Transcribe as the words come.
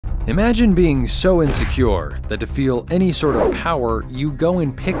Imagine being so insecure that to feel any sort of power, you go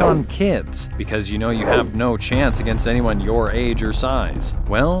and pick on kids because you know you have no chance against anyone your age or size.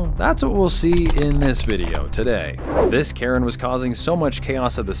 Well, that's what we'll see in this video today. This Karen was causing so much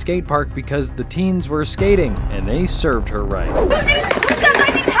chaos at the skate park because the teens were skating and they served her right. Who says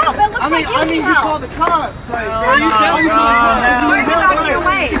I need help? It looks like you need you help. call the cops. Like, Are you telling me? Why are you backing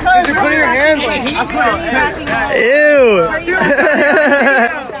away? you put your hands on me.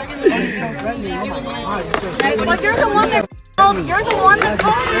 But you're the one that called me. You're the one that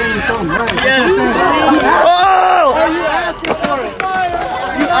called me. Yes. Oh! You asking for it.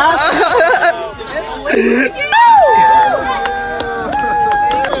 You asking for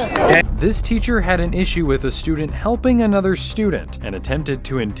it. This teacher had an issue with a student helping another student and attempted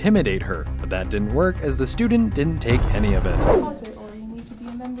to intimidate her, but that didn't work as the student didn't take any of it. Deposit, or you need to be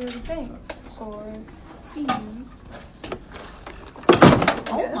a member of the bank, or fees.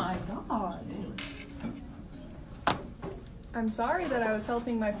 Oh my God. I'm sorry that I was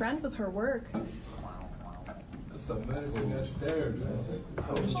helping my friend with her work. That's some medicine that's there.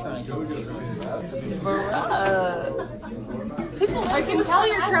 I can tell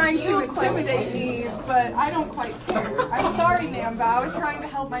you're trying to intimidate me, but I don't quite care. I'm sorry, ma'am, but I was trying to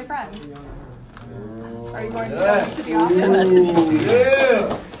help my friend. Are you going to send us to the office?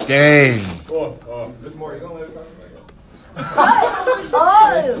 Yeah. Dang. Oh, there's more. You don't let it talk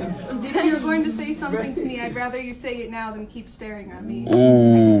If you're going to say something to me, I'd rather you say it now than keep staring at me. Ooh.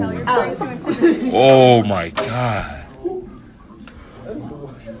 I can tell you're trying to intimidate me. Oh my God.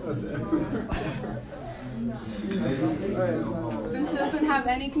 This doesn't have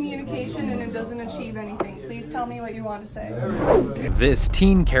any communication and it doesn't achieve anything. Please tell me what you want to say. This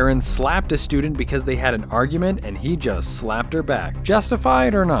teen Karen slapped a student because they had an argument and he just slapped her back.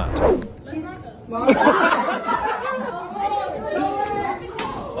 Justified or not?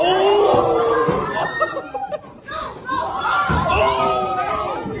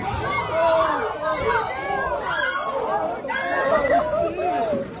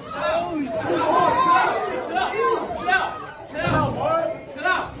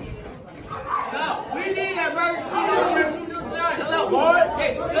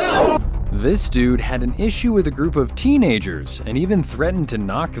 This dude had an issue with a group of teenagers and even threatened to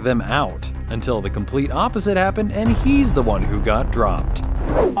knock them out until the complete opposite happened and he's the one who got dropped.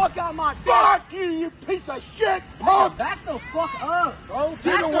 Fuck out my fuck you piece of shit, punk! Back the fuck up, bro.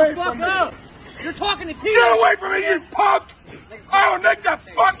 Get away from me. You're talking to teens. Get away from me, you punk! I will knock the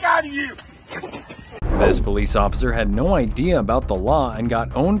fuck out of you! This police officer had no idea about the law and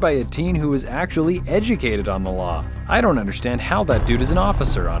got owned by a teen who was actually educated on the law. I don't understand how that dude is an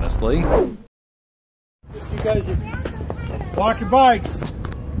officer, honestly. You guys walk your bikes.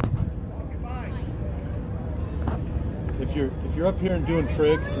 If you're up here and doing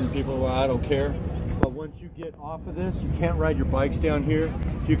tricks and people, well, I don't care. But once you get off of this, you can't ride your bikes down here.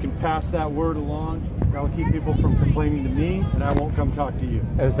 If you can pass that word along, that'll keep people from complaining to me, and I won't come talk to you.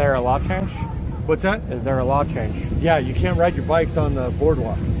 Is there a law change? What's that? Is there a law change? Yeah, you can't ride your bikes on the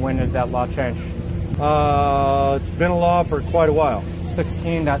boardwalk. When did that law change? It's been a law for quite a while.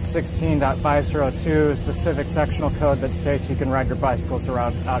 16.16.502 is the civic sectional code that states you can ride your bicycles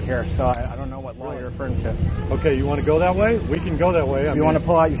around out here. So I don't know what law you're referring to. Okay, you want to go that way? We can go that way. You want to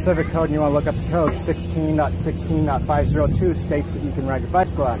pull out your civic code and you want to look up the code. 16.16.502 states that you can ride your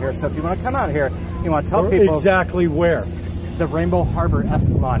bicycle out here. So if you want to come out here, you want to tell people exactly where. The Rainbow Harbor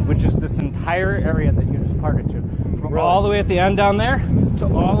Esplanade, which is this entire area that you just parked to. From all the way at the end down there to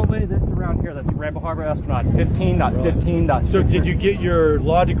all the way this around here. That's Rainbow Harbor Esplanade, 15.15. So did you get your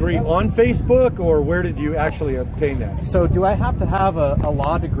law degree on Facebook, or where did you actually obtain that? So do I have to have a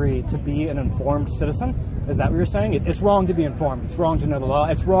law degree to be an informed citizen? Is that what you're saying? It's wrong to be informed. It's wrong to know the law.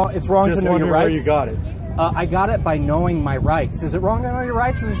 It's wrong to know your rights. Where you got it. I got it by knowing my rights. Is it wrong to know your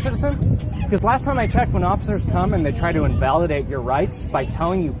rights as a citizen? Because last time I checked, when officers come and they try to invalidate your rights by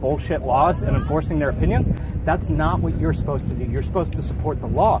telling you bullshit laws and enforcing their opinions, that's not what you're supposed to do. You're supposed to support the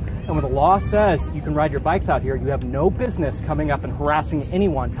law. And when the law says that you can ride your bikes out here, you have no business coming up and harassing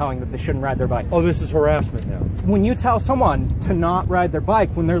anyone telling that they shouldn't ride their bikes. Oh, this is harassment now. When you tell someone to not ride their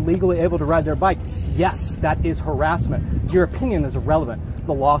bike when they're legally able to ride their bike, yes, that is harassment. Your opinion is irrelevant.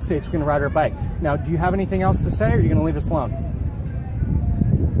 The law states we're going to ride our bike. Now, do you have anything else to say, or are you going to leave us alone?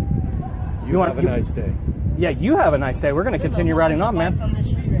 You have a nice day. Yeah, you have a nice day. We're going to continue riding on, man.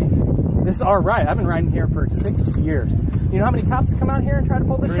 This is our right. I've been riding here for 6 years. You know how many cops come out here and try to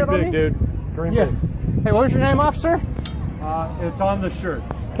pull this shit on me? Dream big, dude. Dream big. Hey, what was your name, officer? It's on the shirt.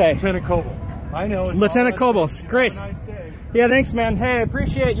 Okay. Lieutenant Coble. I know. Lieutenant Coble. Great. Have a nice day. Yeah, thanks, man. Hey, I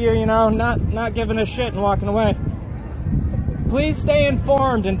appreciate you, you know, not giving a shit and walking away. please stay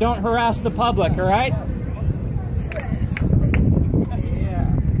informed and don't harass the public, all right?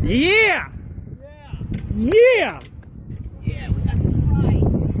 Yeah! Yeah! Yeah, we got the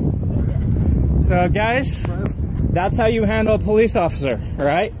rights. So guys, that's how you handle a police officer, all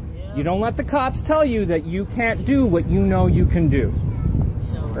right? You don't let the cops tell you that you can't do what you know you can do,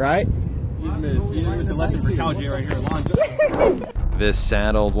 all right? It's a lesson for KARENS right here. This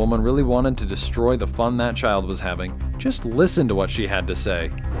sad old woman really wanted to destroy the fun that child was having. Just listen to what she had to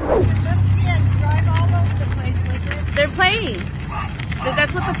say. They're playing.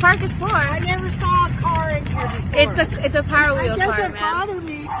 That's what the park is for. I never saw a car in here before. It's a Power Wheel car, doesn't man. bother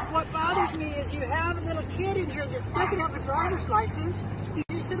me. What bothers me is you have a little kid in here that doesn't have a driver's license. He's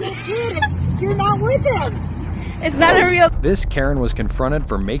just a little kid and you're not with him. It's not a real. This Karen was confronted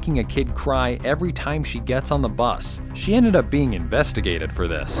for making a kid cry every time she gets on the bus. She ended up being investigated for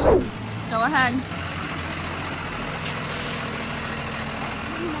this. Go ahead.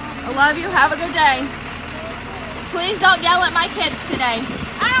 I love you. Have a good day. Please don't yell at my kids today.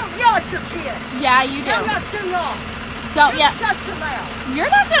 I don't yell at your kid. Yeah, you do. I'm not too long. Don't yell. Shut your mouth. You're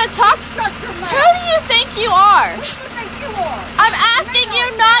not going to talk. Shut your mouth. Who do you think you are? Who do you think you are? I'm asking you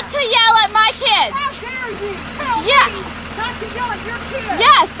not to yell at my kids. How dare you tell me not to yell at your kid?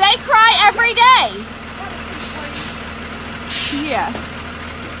 Yes, they cry every day. Yeah.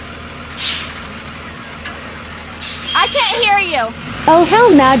 I can't hear you. Oh hell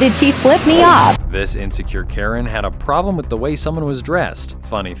no, did she flip me off? This insecure Karen had a problem with the way someone was dressed.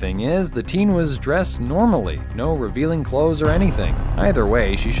 Funny thing is, the teen was dressed normally, no revealing clothes or anything. Either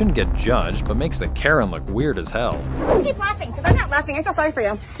way, she shouldn't get judged, but makes the Karen look weird as hell. Keep laughing, because I'm not laughing. I feel sorry for you.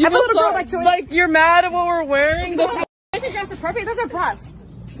 I'm a little girl like you. Like you're mad at what we're wearing? I should dress appropriate. Those are bras.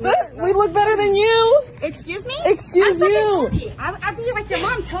 We look better than you. Excuse me? Excuse you. I'd be like your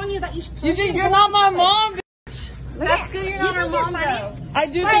mom telling you that you should. You think you're not my mom? That's good. You're not our mom, though. I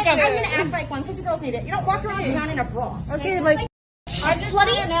do Like, think I'm gonna act like one because you girls need it. You don't walk around town in a bra. Okay, like I just let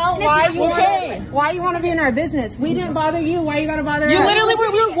you know why you want to be in our business. We didn't bother you. Why you gotta bother us? You literally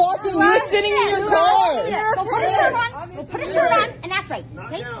were walking. You were sitting in your car. Go put a shirt on. Go put a shirt on and act right.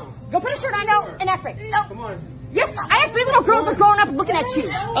 Okay? Go put a shirt on and act right. No. Come on. Yes, I have 3 little girls that are growing up looking at you.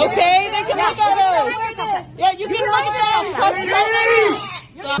 Okay, they can look at us. Yeah, you can look at them.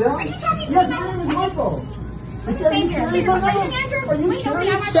 Are you talking to me?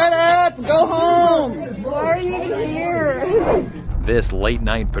 Shut up! Go home! Why are you here? This late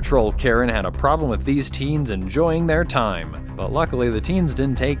night patrol Karen had a problem with these teens enjoying their time. But luckily the teens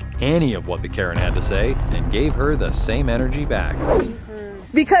didn't take any of what the Karen had to say and gave her the same energy back.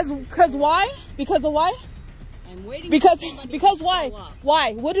 Because why? Because of why? I'm waiting because why?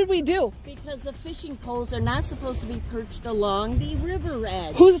 Why? What did we do? Because the fishing poles are not supposed to be perched along the river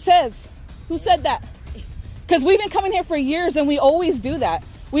edge. Who says? Who said that? Because we've been coming here for years and we always do that.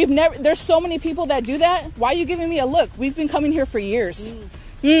 There's so many people that do that. Why are you giving me a look? We've been coming here for years.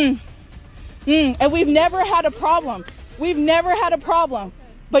 And we've never had a problem. We've never had a problem.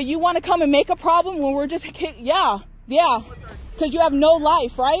 But you want to come and make a problem when we're just, yeah. Because you have no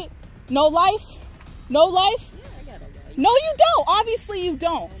life, right? No life? No life? No, you don't. Obviously you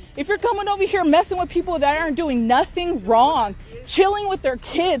don't. If you're coming over here messing with people that aren't doing nothing wrong, chilling with their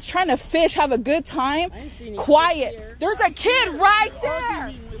kids, trying to fish, have a good time, quiet. There's a kid right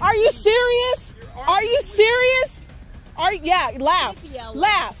there. Are you serious? Are you serious? Yeah, laugh.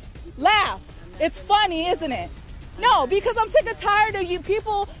 It's funny, isn't it? No, because I'm sick and tired of you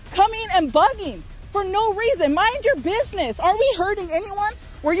people coming and bugging for no reason. Mind your business. Are we hurting anyone?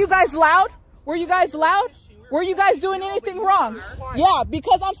 Were you guys loud? Were you guys loud? Were you guys doing anything wrong? Yeah,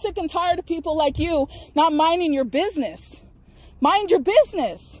 because I'm sick and tired of people like you not minding your business. Mind your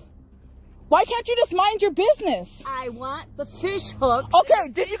business. Why can't you just mind your business? I want the fish hooked. Okay,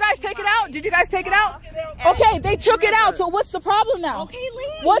 did you guys take it out? Did you guys take it out? Okay, they took it out, so what's the problem now? Okay,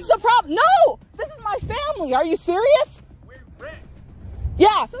 leave. What's the problem? No! This is my family. Are you serious?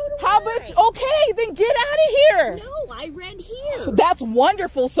 Yeah. So How about, okay, then get out of here. No, I rent here. That's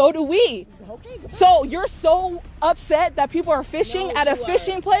wonderful. So do we. Okay, so you're so upset that people are fishing at a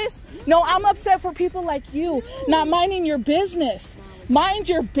fishing place? No, I'm upset for people like you not minding your business. Mind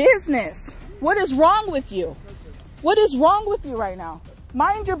your business. What is wrong with you? What is wrong with you right now?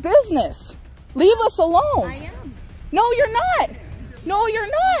 Mind your business. Leave us alone. I am. No, you're not. No,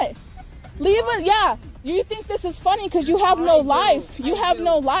 you're not. Leave us. Yeah. You think this is funny because you have no life. You have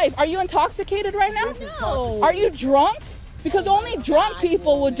no life. Are you intoxicated right now? No. Are you drunk? Because only drunk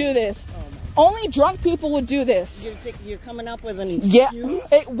people would do this. Only drunk people would do this. You're coming up with an excuse? Yeah.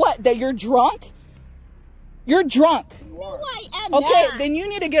 What? That you're drunk? You're drunk. No, I am okay, not. then you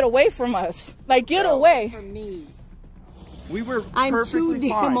need to get away from us. Like, get away. From me. We were I'm too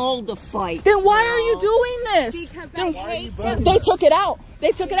damn old to fight. Then why are you doing this? Because I hate to. They took it out. They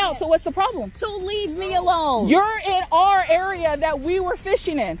took it out. So what's the problem? So leave me alone. You're in our area that we were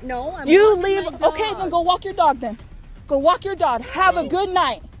fishing in. No, I'm You not. leave. Okay, then go walk your dog then. Go walk your dog. Have a good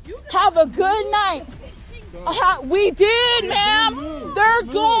night. Have a good night. We did, ma'am. They're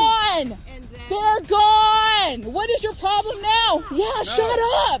gone. They're gone. What is your problem now? Yeah, shut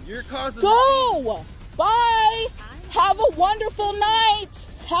up. You're causing. Go. Bye. Have a wonderful night.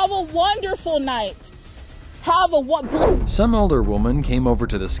 Have a wonderful night. Have a Some older woman came over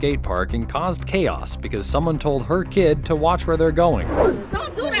to the skate park and caused chaos because someone told her kid to watch where they're going.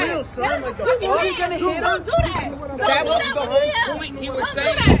 Don't do that. Don't do that. That was the whole point he was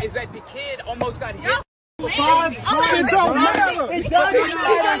saying, is that the kid almost got hit. It don't matter. It doesn't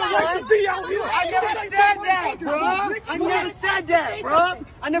matter. I never said that, bro. I never said that, bro.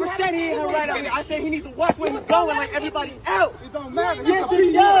 I never said he ain't gonna ride on me. I said he needs to watch where he's going like everybody else. It don't matter. Yes,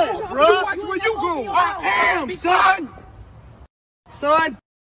 it does, bro. Watch where you going. I am, son. Son.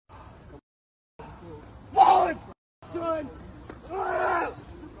 Wallet, son.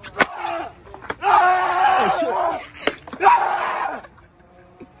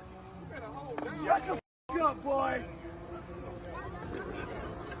 Up, boy.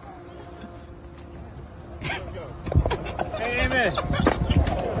 Amen.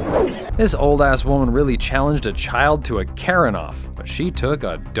 This old ass woman really challenged a child to a Karen off, but she took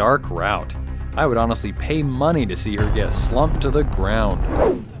a dark route. I would honestly pay money to see her get slumped to the ground.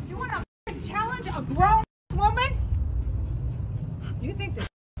 You want to challenge a grown woman? You think this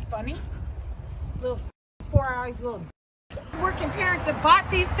is funny? Little 4 hours, little working parents that bought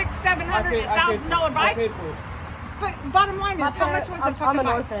these $600,000, $700,000 bikes. But bottom line is, how much was the fucking I'm an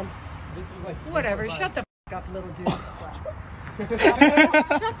bike? orphan. This was like Whatever. Shut the up, little dude. Shut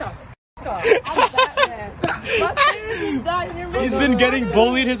the up. I'm Batman. He's been getting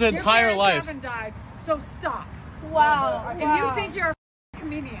bullied his entire life. Your parents haven't died, so stop. Wow. And you think you're a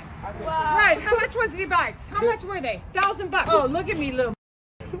comedian. Wow. Right. How much were the bikes? How much were they? $1,000. Oh, look at me, little.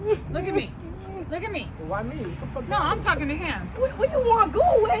 Look at me. Look at me. Why me? No, I'm talking to him. What do you want? Go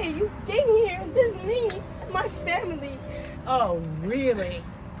away. You came here. This is me and my family. Oh, really?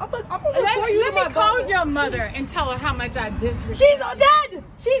 I'm gonna Let call you me call your mother and tell her how much I disrespect. She's dead.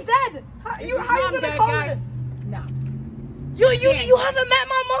 She's dead. How you gonna dead, call guys? her? No. You haven't met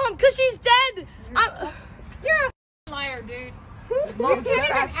my mom because she's dead. You're a liar, dude. You can't even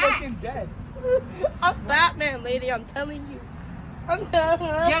act. Dead. I'm Batman, lady. I'm telling you.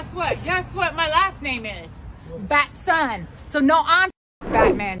 Guess what? Guess what my last name is? Batson. So no, I'm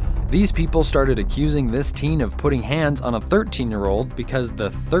Batman. These people started accusing this teen of putting hands on a 13-year-old because the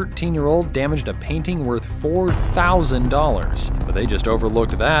 13-year-old damaged a painting worth $4,000. But they just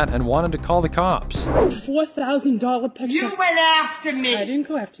overlooked that and wanted to call the cops. $4,000 picture. You went after me. I didn't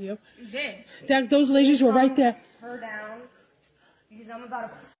go after you. You did. Those ladies were right there. Her down. Because I'm about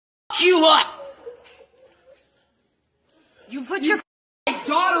to F you up. You put your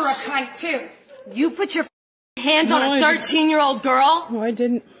daughter a cunt too. You put your hands on a 13-year-old girl? No, I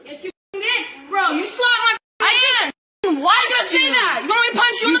didn't. Yes, you did. Bro, you slapped my hand. Why you gonna say that? You want me to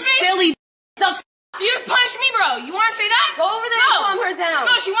punch you in the face? Silly You punched me, bro. You want to say that? Go over there and calm her down.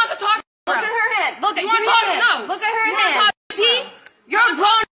 No, she wants to talk. Look at her hand. Look at you want to talk? No. Look at her you hand. Talk? See? You're a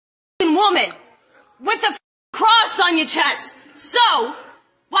grown woman with a cross on your chest. So,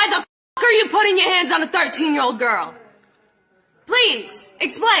 why the are you putting your hands on a 13-year-old girl? Please,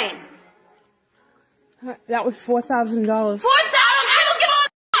 explain. That was $4,000. $4,000? I don't give a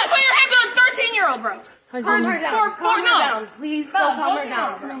Put your hands on a 13-year-old, bro. Calm her down. Calm her down. Please go calm her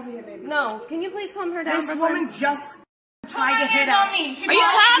down. No, can you please calm her down? This woman just tried to hit us. Are you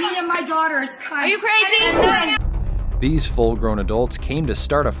tough? Me and my daughter is kind. Are you crazy? These full-grown adults came to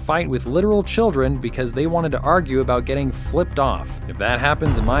start a fight with literal children because they wanted to argue about getting flipped off. If that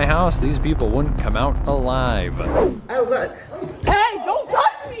happens in my house, these people wouldn't come out alive. Oh, look. Hey, don't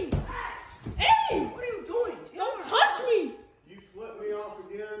touch me! Hey! What are you doing? Don't touch me! You flip me off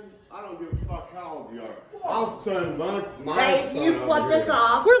again, I don't give a fuck how old you are. I'll send my son You flipped us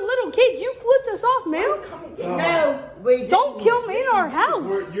off. We're little kids. You flipped us off, man. No, we didn't. Don't kill me in our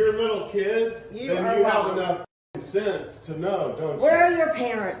house. You're little kids, then you have enough sense to know, don't you? Where are your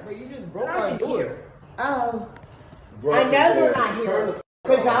parents? You just broke our door. Oh. Broke I know the they're door. not Turn here. the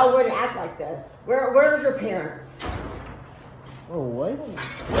Because y'all wouldn't act like this. Where's your parents? Oh, what?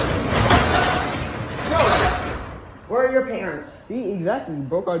 Where are your parents? See, exactly. You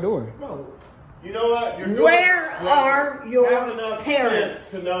broke our door. No. You know what? You're doing, Where are your have enough parents?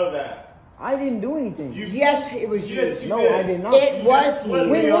 sense to know that. I didn't do anything. Yes, it was you. Yes, you No, did. I did not. It was you.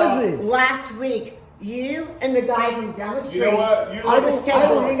 When was this? Last week, You and the guy from down the street. You know what? I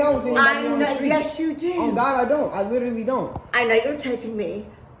don't hang out with him. I know. Yes, you do. Oh God, I don't. I literally don't. I know you're taking me.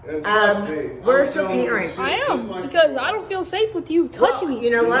 Where's your parents? I am, because I don't feel safe with you touching me.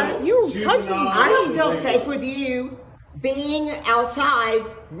 You know what? You touching me. I don't feel safe with you being outside,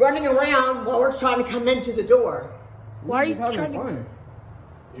 running around while we're trying to come into the door. Why are you trying to?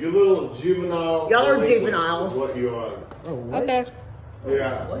 You little juvenile. Y'all are juveniles. Is what you are. Oh, what? Okay.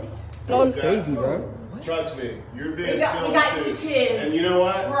 Yeah. Don't crazy, bro. Trust me, you're being We filmed got you too. too. And you know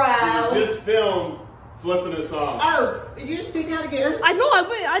what? Bro. You just filmed flipping us off. Oh, did you just do that again? I know.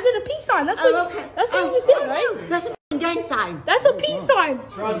 I did a peace sign. That's what. Okay. That's what you just did, right? That's a gang sign. That's a peace sign.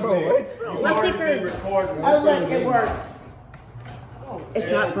 Trust me. Let's see if oh, look, it works.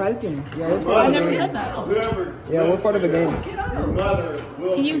 It's not broken. Yeah, we're part I of the never game. said that. Yeah, we're part of the game. Your mother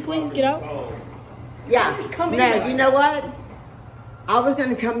will. Can you please get out? Yeah. No, you know what? I was going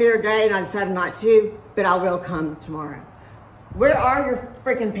to come the other day and I decided not to, but I will come tomorrow. Where are your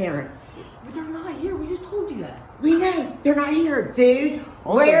freaking parents? But they're not here. We just told you that. We know. They're not here, dude.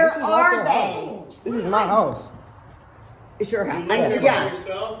 Where are they? This is my house. It's your house. Yeah.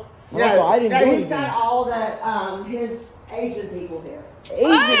 No, I didn't do he's anything. got all the, his Asian people here.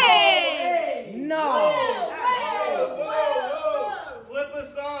 Hey! No. Whoa. Flip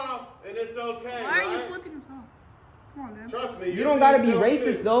us off, and it's okay. Why are you flipping us off? Come on, man. Trust me. You don't gotta be filmed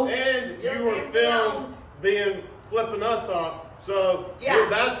racist, too. though. And you were filmed flipping us off. So Yeah.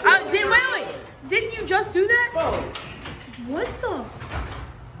 that's Wait. Didn't you just do that? What the?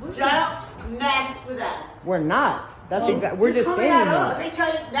 Don't mess with us. We're not. That's exactly. We're just Coming standing out of- here. Let me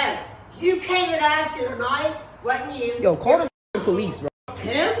tell you, no. You came at us the other night, wasn't you? Yo, call the police, bro.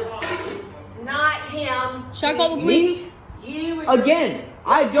 Him? Not him. Should I call the police? You Again,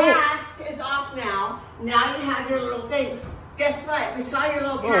 I don't. Cast is off now. Now you have your little thing. Guess what? We saw your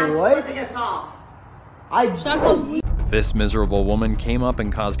little cast what? flipping us off. Should I call the police? This miserable woman came up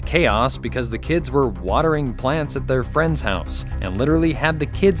and caused chaos because the kids were watering plants at their friend's house and literally had the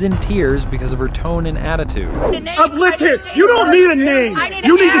kids in tears because of her tone and attitude. Uplift him. You don't need a name.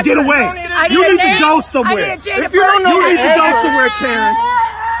 You need to get away. You need to go somewhere. If you don't know, you need to go somewhere, Karen.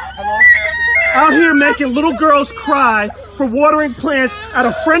 Out here making little girls cry for watering plants at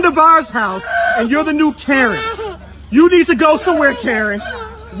a friend of ours' house, and you're the new Karen. You need to go somewhere, Karen.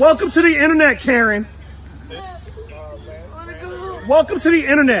 Welcome to the internet, Karen. Welcome to the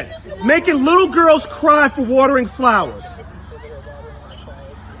internet. Making little girls cry for watering flowers.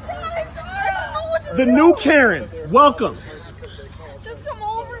 The new Karen. Welcome. Just come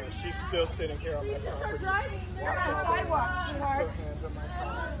over. She's still sitting here on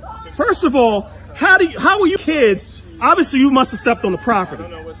First of all, how are you kids? Obviously, you must have stepped on the property. I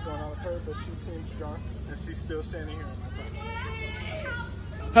don't know what's going on with her, but she seems drunk, and she's still standing here on my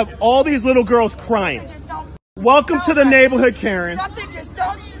property. Have all these little girls crying. Welcome to the neighborhood, Karen. Something just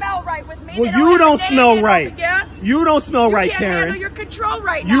don't smell right with me. Well, you don't smell right. You don't smell right, Karen. You can't handle your control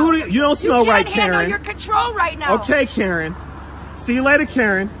right now. You don't smell right, Karen. You can't handle your control right now. Okay, Karen. See you later,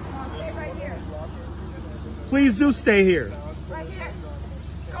 Karen. Stay right here. Please do stay here. Right here.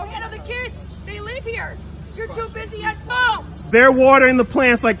 Go handle the kids. They live here. You're too busy on phones. They're watering the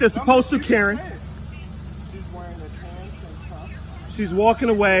plants like they're supposed to, Karen. She's walking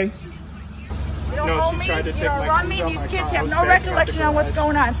away. You don't owe me. You don't run me. These kids have no recollection on what's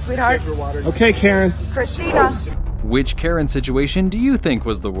going on, sweetheart. Okay, Karen. Christina. Which Karen situation do you think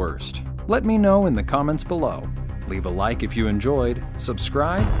was the worst? Let me know in the comments below. Leave a like if you enjoyed,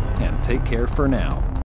 subscribe, and take care for now.